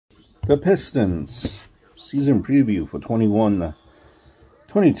The Pistons season preview for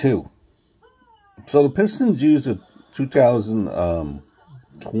 21-22. So the Pistons used a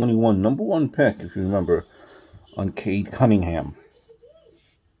 2021 number one pick, if you remember, on Cade Cunningham.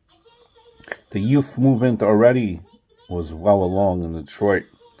 The youth movement already was well along in Detroit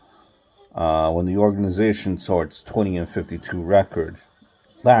when the organization saw its 20-52 record,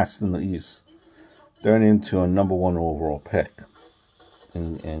 last in the East, turned into a number one overall pick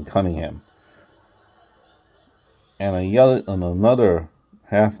in Cunningham. And another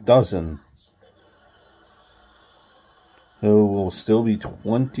half dozen who will still be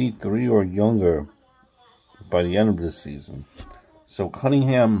 23 or younger by the end of this season. So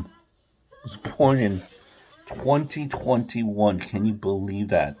Cunningham was born in 2021. Can you believe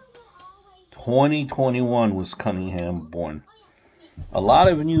that? 2021 was Cunningham born. A lot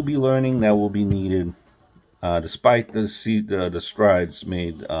of newbie learning that will be needed, despite the strides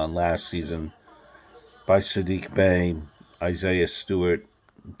made last season by Saddiq Bey, Isaiah Stewart,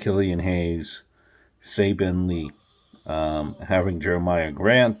 Killian Hayes, Saben Lee, having Jeremiah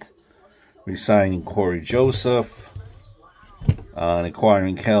Grant, re-signing Corey Joseph, and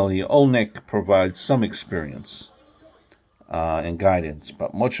acquiring Kelly Olynyk provides some experience and guidance,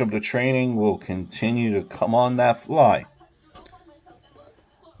 but much of the training will continue to come on that fly.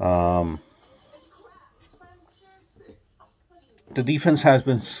 The defense has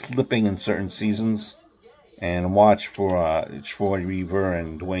been slipping in certain seasons, and watch for Troy Weaver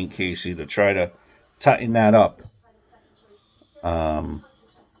and Dwayne Casey to try to tighten that up. From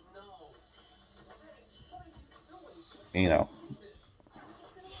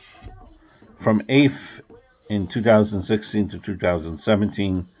 8th in 2016 to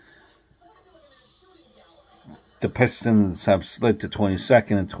 2017, the Pistons have slid to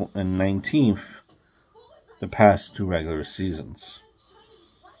 22nd and 19th the past two regular seasons.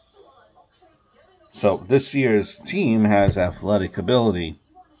 So this year's team has athletic ability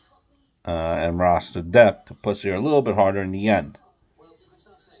and roster depth to push it a little bit harder in the end.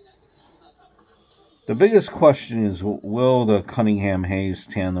 The biggest question is, will the Cunningham-Hayes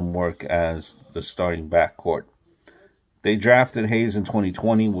tandem work as the starting backcourt? They drafted Hayes in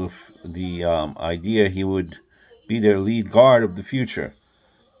 2020 with the idea he would be their lead guard of the future.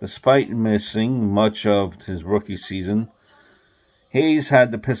 Despite missing much of his rookie season, Hayes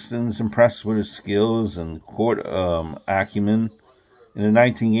had the Pistons impressed with his skills and court acumen in the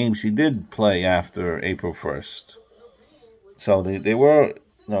 19 games he did play after April 1st. So they were,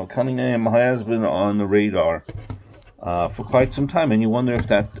 Cunningham has been on the radar for quite some time, and you wonder if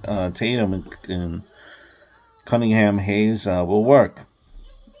that Tatum and Cunningham-Hayes will work.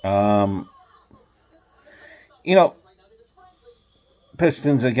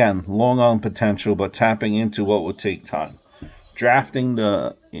 Pistons, again, long on potential, but tapping into what will take time. Drafting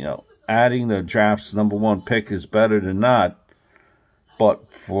adding the draft's number one pick is better than not, but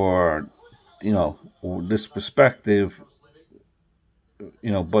for, this perspective,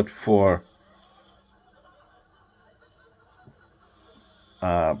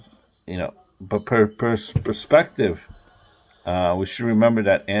 perspective, we should remember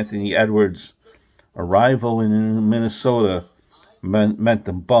that Anthony Edwards' arrival in Minnesota meant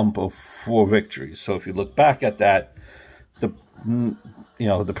the bump of 4 victories. So if you look back at that, the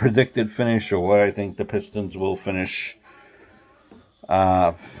predicted finish, or what I think the Pistons will finish,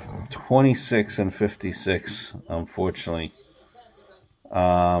 26-56, unfortunately.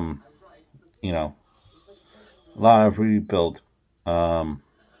 A lot of rebuild.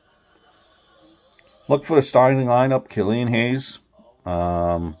 Look for the starting lineup: Killian Hayes,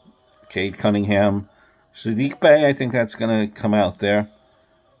 Cade Cunningham, Saddiq Bey, I think that's going to come out there,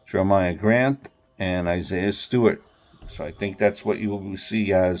 Jeremiah Grant, and Isaiah Stewart. So I think that's what you will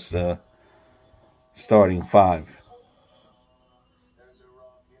see as the starting 5.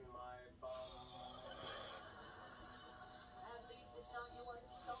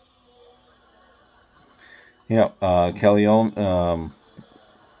 Kelly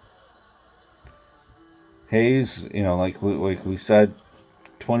Hayes, like we said,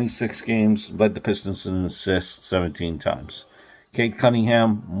 26 games, led the Pistons in assists 17 times. Cade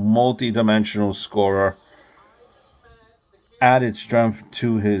Cunningham, multi-dimensional scorer, added strength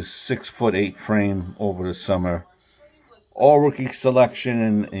to his 6'8" frame over the summer. All-rookie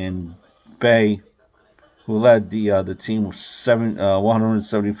selection in Bey, who led the team with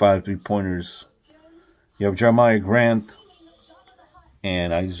 175 three-pointers. You have Jeremiah Grant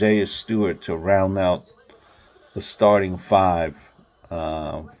and Isaiah Stewart to round out the starting 5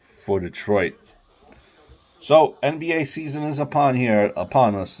 for Detroit. So, NBA season is upon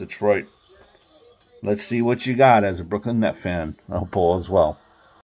us, Detroit. Let's see what you got as a Brooklyn Net fan. I'll pull as well.